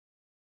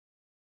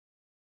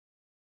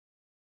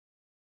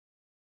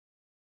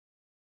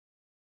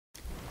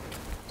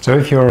So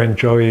if you're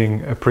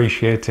enjoying,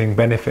 appreciating,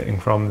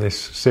 benefiting from this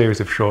series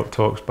of short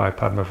talks by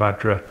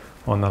Padmavajra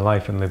on the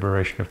life and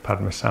liberation of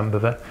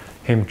Padmasambhava,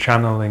 him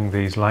channeling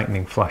these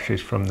lightning flashes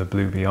from the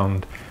blue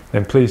beyond,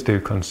 then please do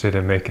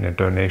consider making a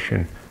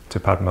donation to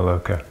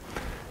Padmaloka.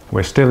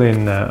 We're still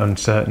in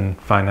uncertain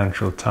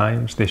financial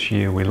times. This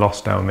year we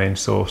lost our main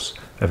source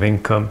of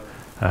income,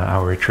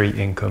 our retreat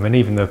income, and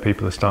even though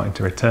people are starting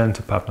to return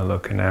to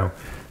Padmaloka now,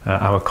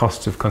 our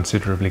costs have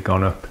considerably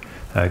gone up,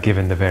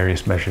 given the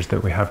various measures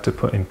that we have to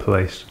put in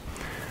place.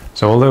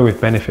 So although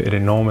we've benefited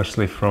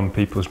enormously from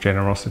people's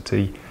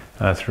generosity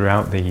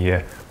throughout the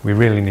year, we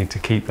really need to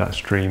keep that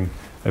stream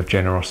of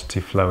generosity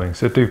flowing.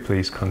 So do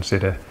please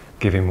consider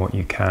giving what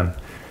you can.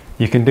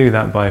 You can do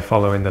that by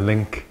following the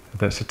link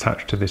that's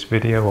attached to this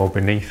video or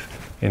beneath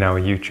in our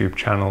YouTube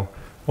channel,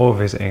 or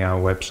visiting our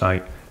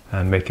website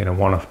and making a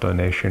one-off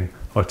donation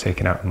or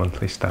taking out a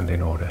monthly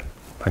standing order.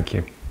 Thank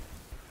you.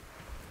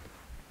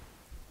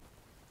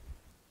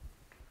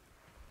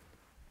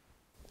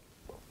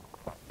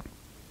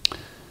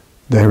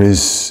 There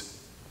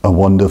is a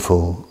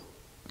wonderful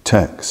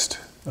text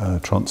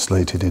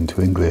translated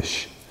into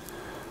English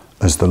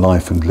as The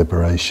Life and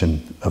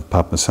Liberation of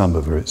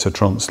Padmasambhava. It's a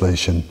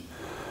translation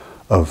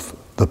of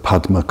the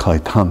Padma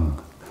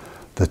Kaitang,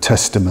 the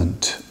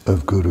Testament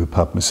of Guru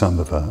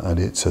Padmasambhava, and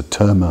it's a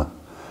terma,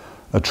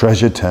 a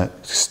treasure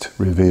text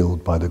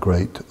revealed by the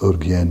great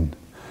Urgyen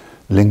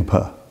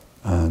Lingpa,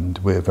 and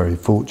we're very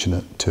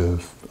fortunate to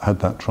have had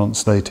that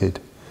translated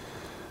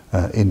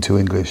into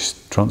English,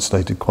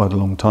 translated quite a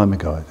long time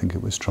ago. I think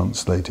it was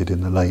translated in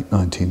the late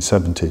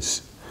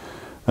 1970s.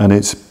 And it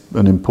was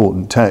an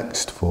important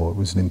text for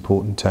Bhante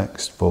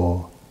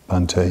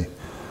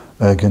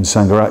Urgyen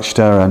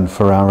Sangharakshita and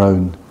for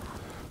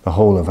the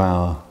whole of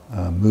our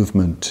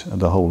movement and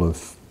the whole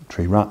of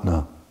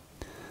Triratna.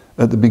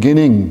 At the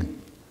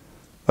beginning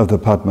of the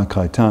Padma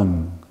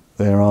Kaitang,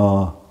 there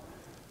are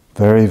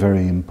very,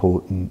 very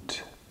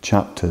important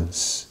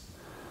chapters.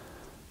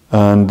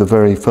 And the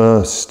very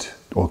first,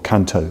 or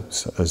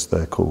cantos as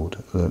they're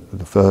called,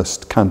 the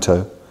first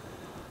canto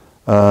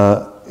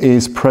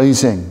is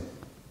praising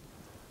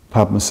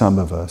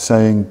Padmasambhava,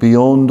 saying,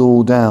 beyond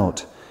all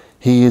doubt,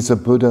 he is a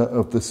Buddha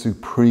of the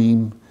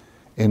supreme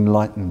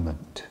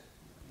enlightenment.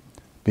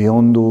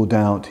 Beyond all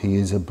doubt, he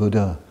is a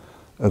Buddha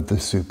of the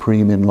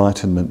supreme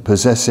enlightenment,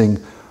 possessing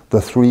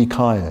the three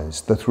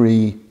kayas, the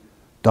three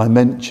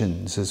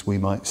dimensions, as we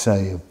might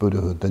say, of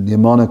Buddhahood, the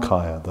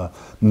Nirmanakaya, the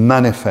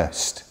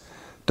manifest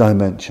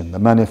dimension, the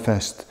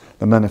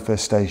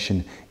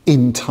manifestation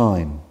in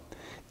time,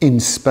 in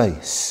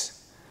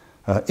space,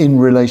 in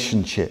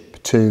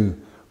relationship to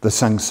the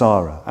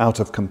samsara, out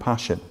of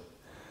compassion.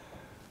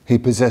 He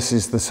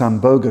possesses the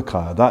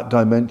Sambhogakaya, that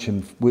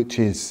dimension which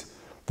is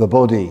the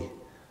body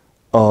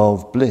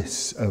of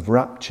bliss, of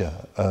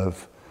rapture,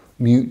 of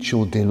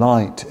mutual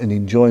delight and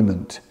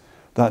enjoyment,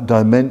 that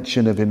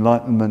dimension of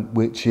enlightenment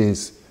which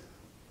is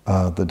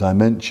the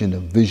dimension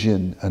of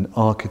vision and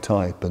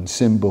archetype and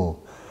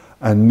symbol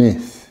and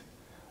myth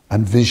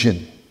and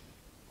vision.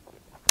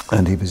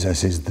 And he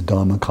possesses the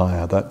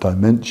Dharmakaya, that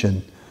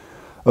dimension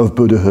of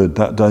Buddhahood,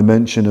 that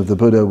dimension of the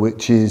Buddha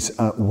which is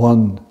at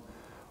one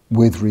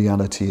with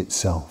reality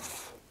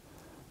itself,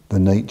 the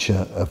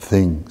nature of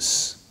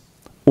things.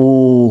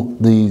 All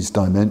these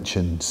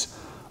dimensions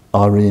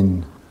are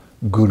in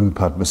Guru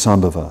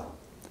Padmasambhava.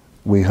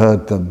 We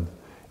heard them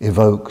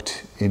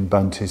evoked in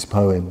Bhante's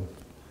poem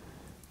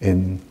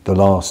in the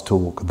last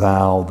talk,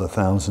 Thou the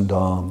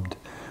thousand-armed,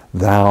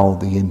 Thou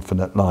the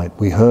infinite light.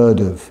 We heard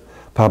of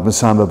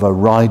Padmasambhava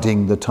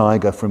riding the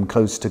tiger from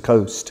coast to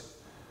coast,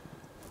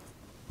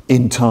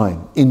 in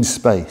time, in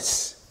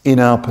space, in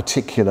our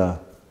particular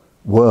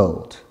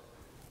world.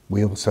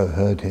 We also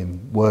heard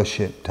him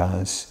worshipped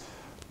as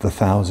the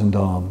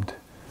thousand-armed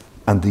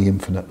and the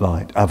infinite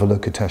light.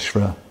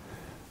 Avalokiteshvara,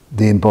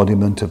 the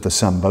embodiment of the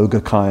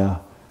Sambhogakaya,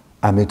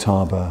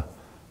 Amitabha,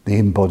 the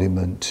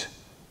embodiment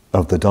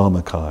of the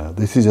Dharmakaya.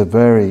 This is a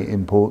very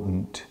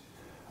important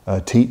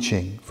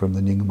teaching from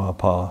the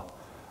Nyingmapa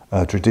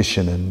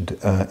tradition, and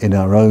in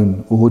our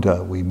own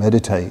order we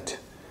meditate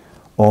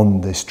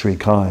on this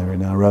Trikaya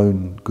in our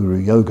own Guru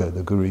Yoga,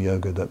 the Guru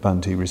Yoga that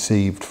Bhante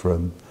received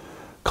from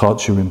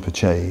Kartsu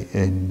Rinpoche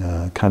in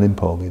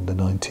Kalimpong in the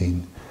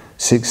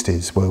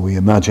 1960s, where we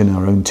imagine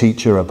our own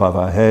teacher above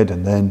our head,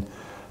 and then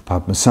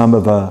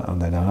Padmasambhava,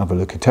 and then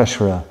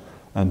Avalokiteshvara,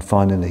 and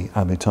finally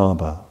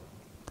Amitabha.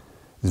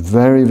 It's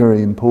very,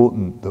 very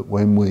important that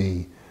when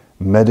we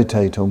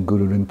meditate on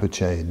Guru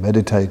Rinpoche,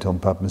 meditate on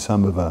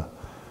Padmasambhava,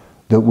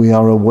 that we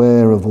are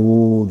aware of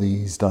all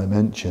these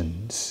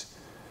dimensions.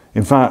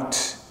 In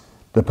fact,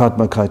 the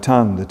Padma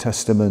Kaitang, the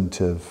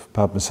testament of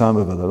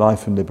Padmasambhava, the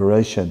life and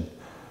liberation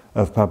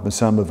of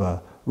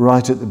Padmasambhava,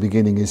 right at the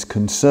beginning is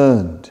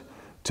concerned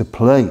to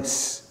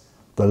place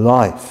the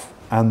life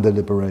and the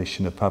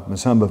liberation of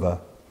Padmasambhava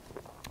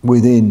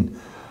within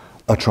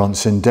a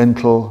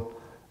transcendental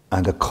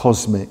and a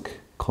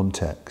cosmic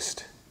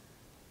context.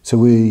 So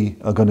we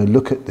are going to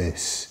look at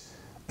this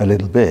a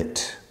little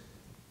bit.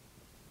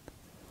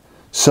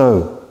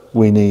 So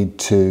we need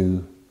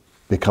to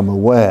become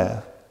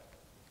aware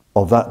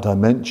of that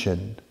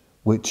dimension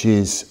which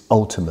is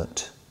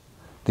ultimate,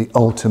 the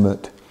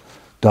ultimate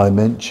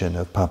dimension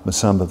of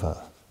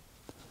Padmasambhava,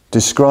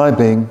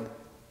 describing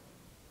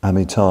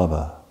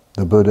Amitabha,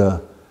 the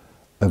Buddha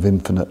of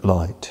infinite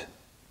light.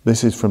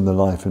 This is from the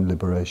Life and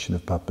Liberation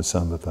of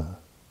Padmasambhava.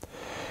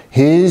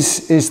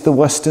 His is the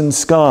western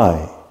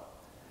sky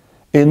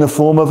in the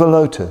form of a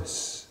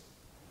lotus,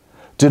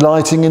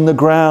 delighting in the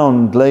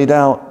ground laid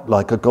out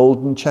like a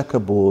golden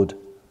checkerboard.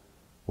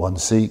 One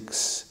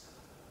seeks,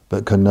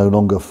 but can no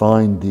longer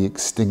find the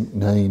extinct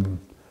name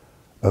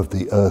of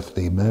the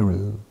earthly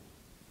Meru.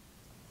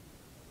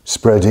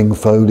 Spreading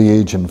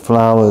foliage and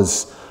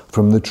flowers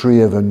from the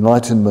tree of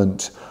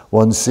enlightenment,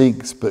 one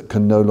seeks but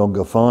can no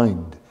longer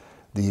find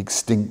the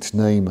extinct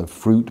name of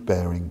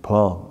fruit-bearing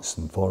plants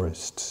and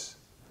forests.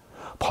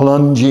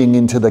 Plunging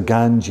into the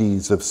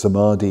Ganges of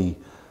Samadhi,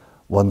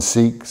 one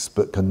seeks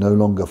but can no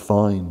longer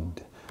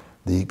find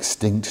the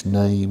extinct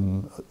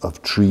name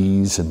of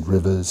trees and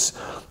rivers,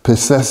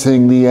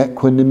 possessing the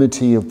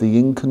equanimity of the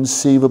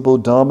inconceivable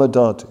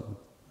Dharmadhatu.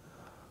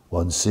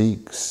 One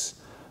seeks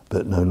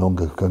but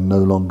can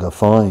no longer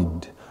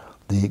find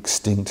the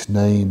extinct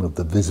name of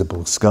the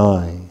visible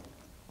sky.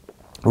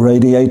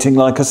 Radiating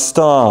like a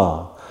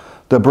star,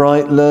 the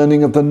bright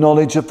learning of the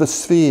knowledge of the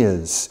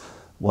spheres,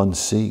 one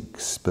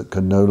seeks but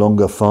can no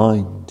longer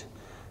find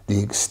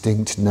the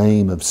extinct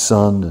name of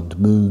sun and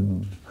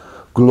moon.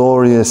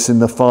 Glorious in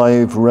the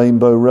 5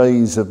 rainbow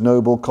rays of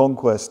noble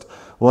conquest,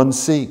 one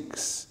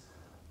seeks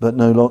but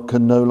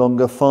can no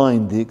longer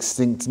find the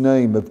extinct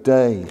name of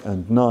day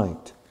and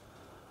night.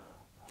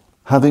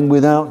 Having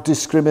without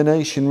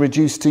discrimination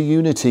reduced to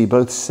unity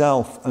both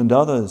self and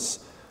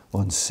others,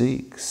 one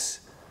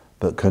seeks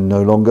but can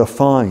no longer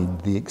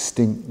find the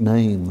extinct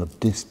name of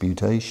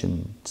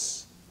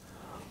disputations.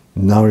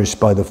 Nourished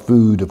by the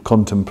food of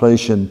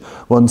contemplation,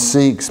 one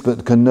seeks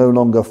but can no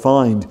longer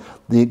find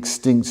the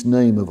extinct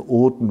name of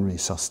ordinary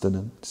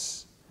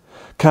sustenance.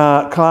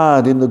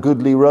 Clad in the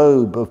goodly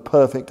robe of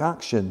perfect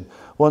action,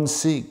 one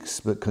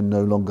seeks but can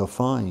no longer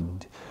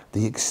find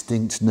the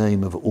extinct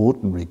name of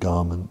ordinary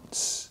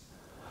garments.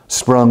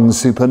 Sprung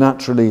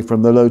supernaturally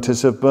from the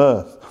lotus of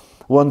birth,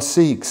 one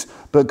seeks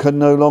but can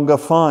no longer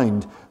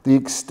find the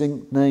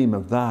extinct name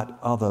of that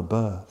other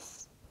birth.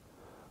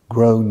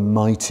 Grown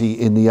mighty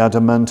in the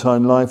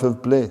adamantine life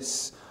of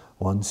bliss,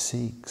 one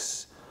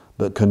seeks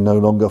but can no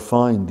longer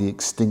find the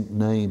extinct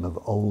name of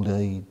old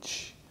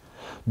age.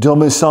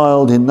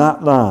 Domiciled in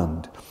that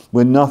land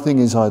where nothing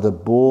is either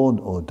born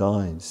or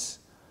dies,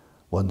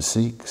 one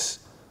seeks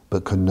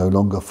but can no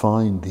longer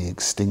find the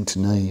extinct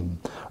name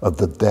of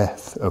the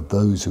death of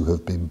those who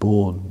have been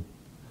born.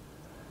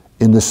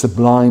 In the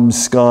sublime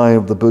sky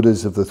of the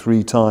Buddhas of the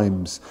 3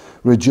 times,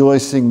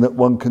 rejoicing that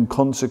one can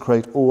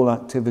consecrate all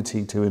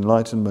activity to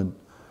enlightenment,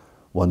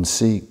 one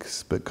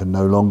seeks but can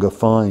no longer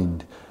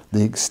find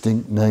the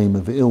extinct name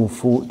of ill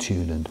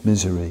fortune and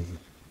misery.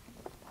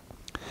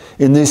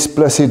 In this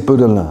blessed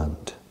Buddha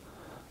land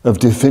of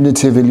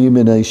definitive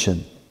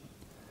illumination,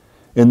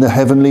 in the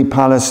heavenly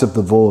palace of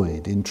the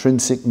void,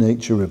 intrinsic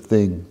nature of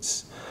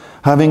things,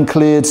 having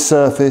cleared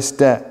surface,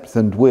 depth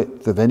and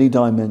width of any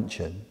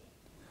dimension,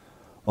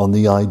 on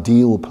the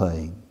ideal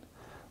plane,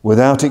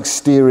 without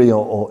exterior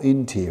or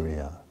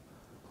interior,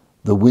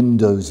 the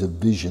windows of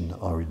vision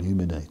are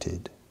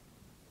illuminated.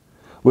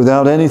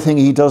 Without anything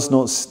he does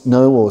not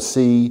know or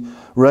see,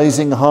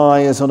 raising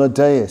high as on a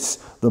dais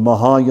the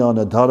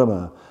Mahayana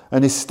Dharma,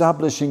 and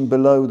establishing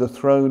below the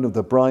throne of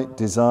the bright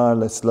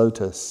desireless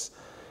lotus,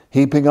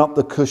 heaping up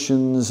the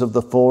cushions of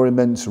the 4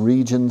 immense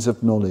regions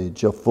of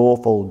knowledge, a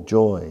fourfold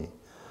joy,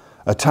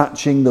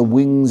 attaching the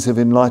wings of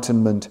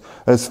enlightenment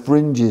as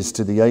fringes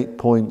to the 8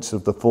 points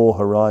of the 4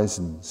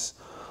 horizons,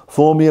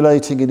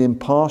 formulating in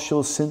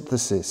impartial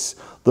synthesis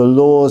the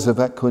laws of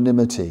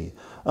equanimity,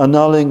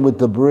 annulling with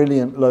the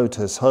brilliant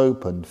lotus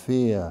hope and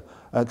fear,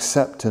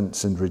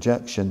 acceptance and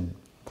rejection,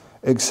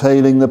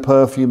 exhaling the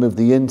perfume of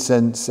the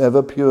incense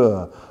ever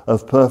pure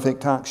of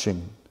perfect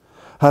action,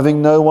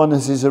 having no one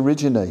as his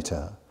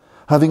originator,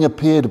 having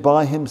appeared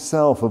by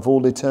himself of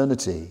all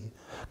eternity,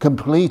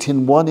 complete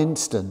in one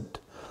instant,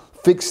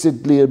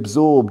 fixedly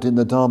absorbed in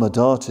the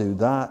Dharmadhatu,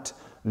 that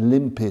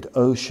limpid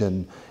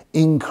ocean,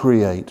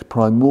 increate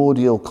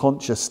primordial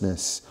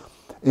consciousness,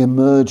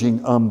 emerging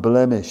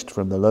unblemished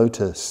from the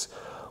lotus,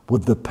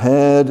 with the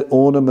paired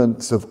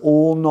ornaments of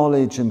all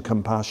knowledge and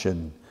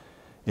compassion.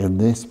 In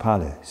this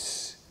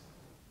palace,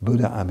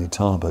 Buddha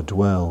Amitabha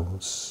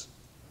dwells.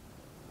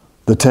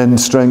 The 10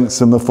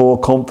 strengths and the 4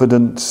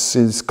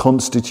 confidences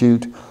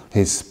constitute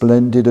his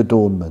splendid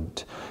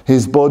adornment.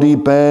 His body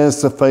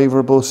bears the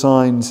favourable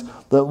signs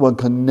that one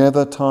can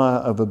never tire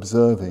of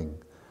observing.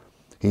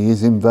 He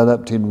is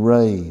enveloped in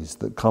rays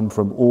that come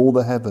from all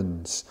the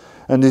heavens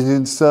and is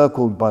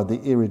encircled by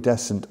the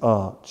iridescent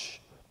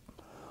arch.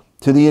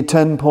 To the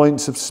 10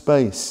 points of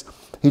space,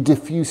 he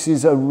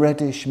diffuses a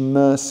reddish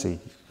mercy.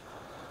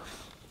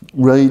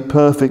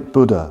 Perfect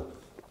Buddha,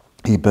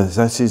 he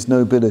possesses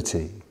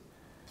nobility.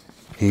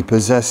 He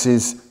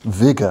possesses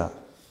vigour.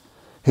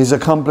 His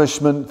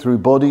accomplishment through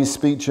body,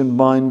 speech and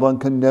mind one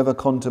can never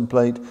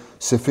contemplate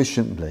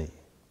sufficiently.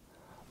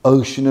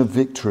 Ocean of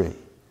victory.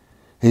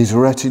 His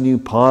retinue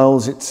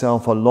piles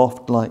itself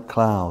aloft like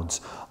clouds,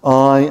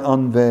 eye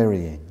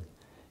unvarying.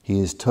 He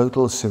is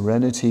total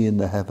serenity in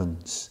the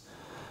heavens.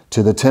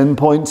 To the 10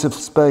 points of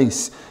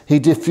space, he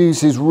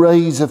diffuses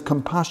rays of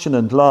compassion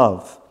and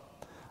love,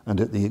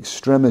 and at the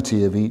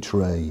extremity of each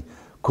ray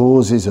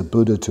causes a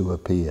Buddha to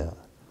appear.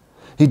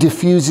 He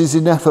diffuses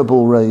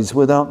ineffable rays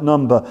without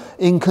number,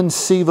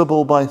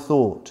 inconceivable by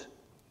thought.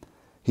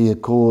 He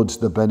accords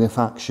the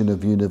benefaction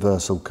of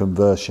universal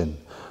conversion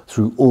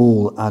through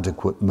all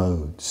adequate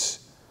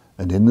modes.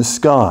 And in the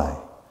sky,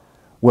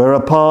 where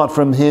apart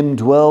from him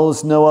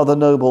dwells no other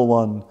noble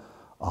one,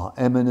 are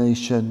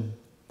emanation,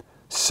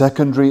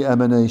 secondary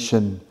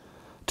emanation,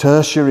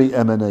 tertiary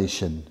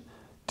emanation,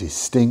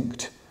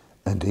 distinct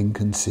and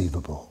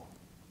inconceivable.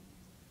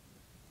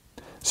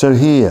 So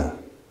here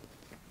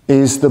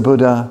is the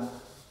Buddha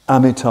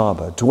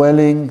Amitabha,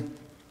 dwelling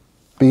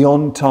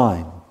beyond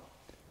time,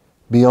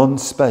 beyond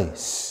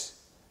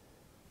space,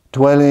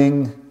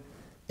 dwelling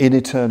in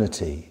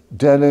eternity,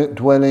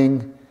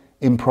 dwelling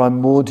in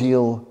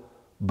primordial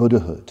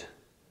Buddhahood,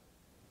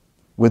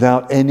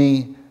 without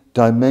any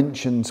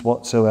dimensions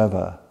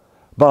whatsoever.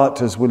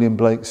 But, as William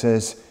Blake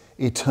says,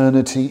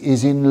 eternity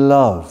is in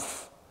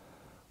love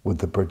with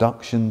the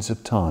productions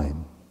of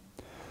time.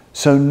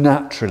 So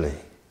naturally,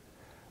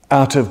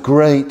 out of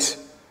great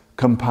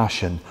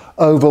compassion,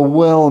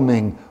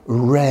 overwhelming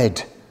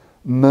red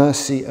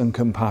mercy and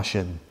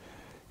compassion,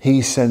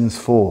 he sends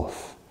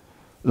forth,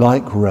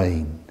 like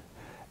rain,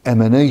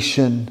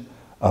 emanation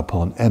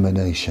upon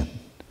emanation.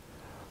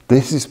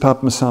 This is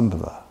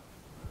Padmasambhava.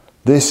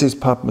 This is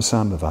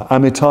Padmasambhava.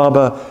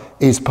 Amitabha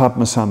is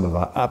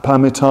Padmasambhava.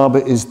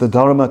 Amitabha is the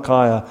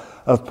Dharmakaya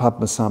of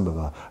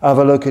Padmasambhava.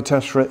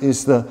 Avalokiteshvara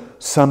is the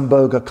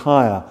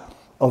Sambhogakaya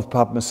of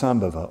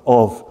Padmasambhava,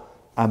 of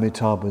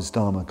Amitabha's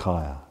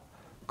Dharmakaya.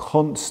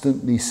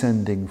 Constantly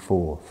sending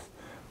forth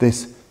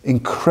this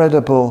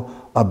incredible,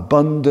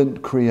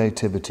 abundant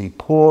creativity,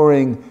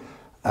 pouring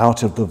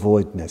out of the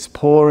voidness,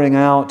 pouring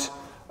out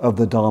of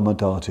the Dharma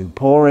Dhatu,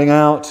 pouring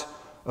out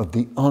of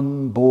the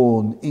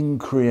unborn,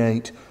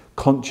 increate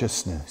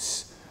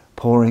consciousness,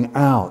 pouring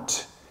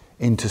out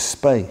into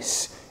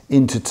space,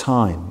 into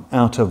time,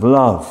 out of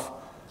love,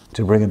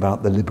 to bring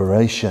about the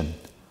liberation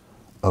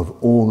of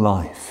all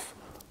life,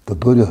 the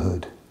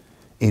Buddhahood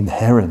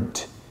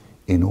inherent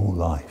in all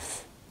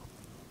life.